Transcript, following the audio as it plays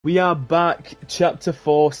We are back, Chapter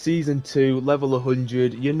 4, Season 2, level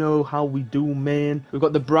 100. You know how we do, man. We've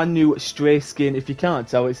got the brand new Stray skin. If you can't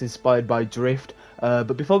tell, it's inspired by Drift.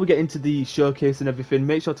 But before we get into the showcase and everything,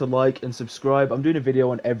 make sure to like and subscribe. I'm doing a video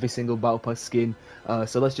on every single Battle Pass skin,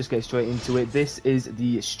 so let's just get straight into it. This is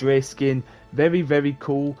the Stray skin. Very, very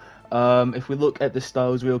cool. If we look at the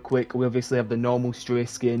styles real quick, we obviously have the normal Stray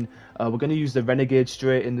skin. We're going to use the Renegade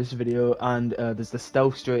Stray in this video, and there's the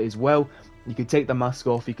Stealth Stray as well. You can take the mask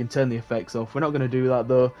off, you can turn the effects off. We're not going to do that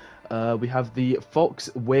though. We have the Fox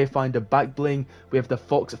Wayfinder back bling, we have the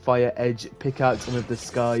Fox Fire Edge pickaxe, and we have the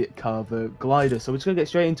Sky Carver glider. So we're just going to get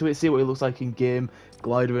straight into it, see what it looks like in game,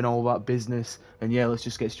 glider and all that business. And yeah, let's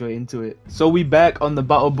just get straight into it. So we back on the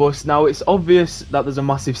battle bus. Now it's obvious that there's a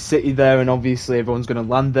massive city there, and obviously everyone's going to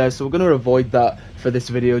land there. So we're going to avoid that for this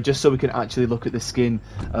video, just so we can actually look at the skin,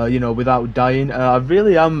 you know, without dying. I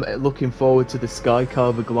really am looking forward to the Sky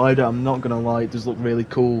Carver glider. I'm not going to lie, it does look really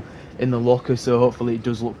cool in the locker, so hopefully it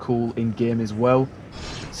does look cool in game as well.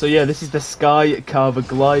 So yeah, this is the Sky Carver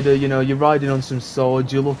glider. You know, you're riding on some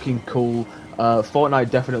swords, you're looking cool.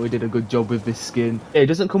 Fortnite definitely did a good job with this skin. It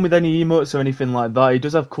doesn't come with any emotes or anything like that. It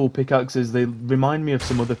does have cool pickaxes. They remind me of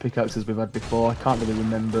some other pickaxes we've had before. I can't really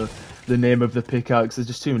remember the name of the pickaxe. There's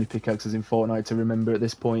just too many pickaxes in Fortnite to remember at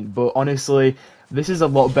this point. But honestly, this is a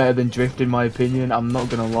lot better than Drift in my opinion. I'm not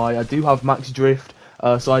gonna lie. I do have max Drift.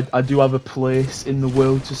 So I do have a place in the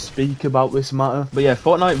world to speak about this matter. But yeah,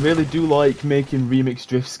 Fortnite really do like making remix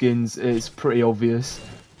Drift skins. It's pretty obvious.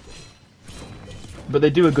 But they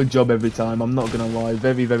do a good job every time, I'm not going to lie.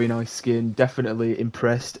 Very, very nice skin. Definitely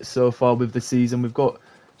impressed so far with the season. We've got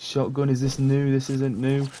shotgun. Is this new? This isn't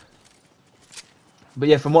new. But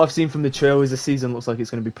yeah, from what I've seen from the trailers, the season looks like it's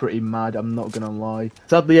going to be pretty mad, I'm not going to lie.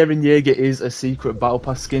 Sadly, Eren Yeager is a secret Battle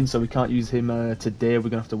Pass skin, so we can't use him today. We're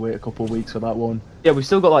going to have to wait a couple of weeks for that one. Yeah, we've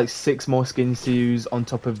still got like 6 more skins to use on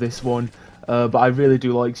top of this one. But I really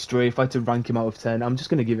do like Stray. If I had to rank him out of 10, I'm just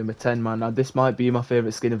going to give him a 10, man. Now, this might be my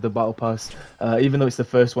favourite skin of the Battle Pass. Even though it's the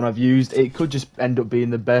first one I've used, it could just end up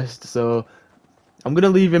being the best. So I'm going to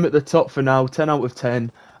leave him at the top for now, 10 out of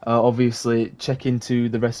 10. Obviously, check into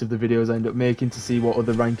the rest of the videos I end up making to see what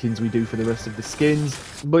other rankings we do for the rest of the skins.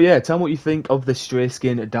 But yeah, tell me what you think of the Stray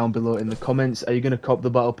skin down below in the comments. Are you going to cop the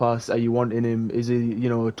Battle Pass? Are you wanting him? Is he, you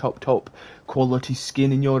know, a top quality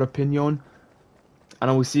skin in your opinion? And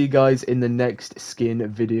I will see you guys in the next skin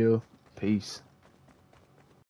video. Peace.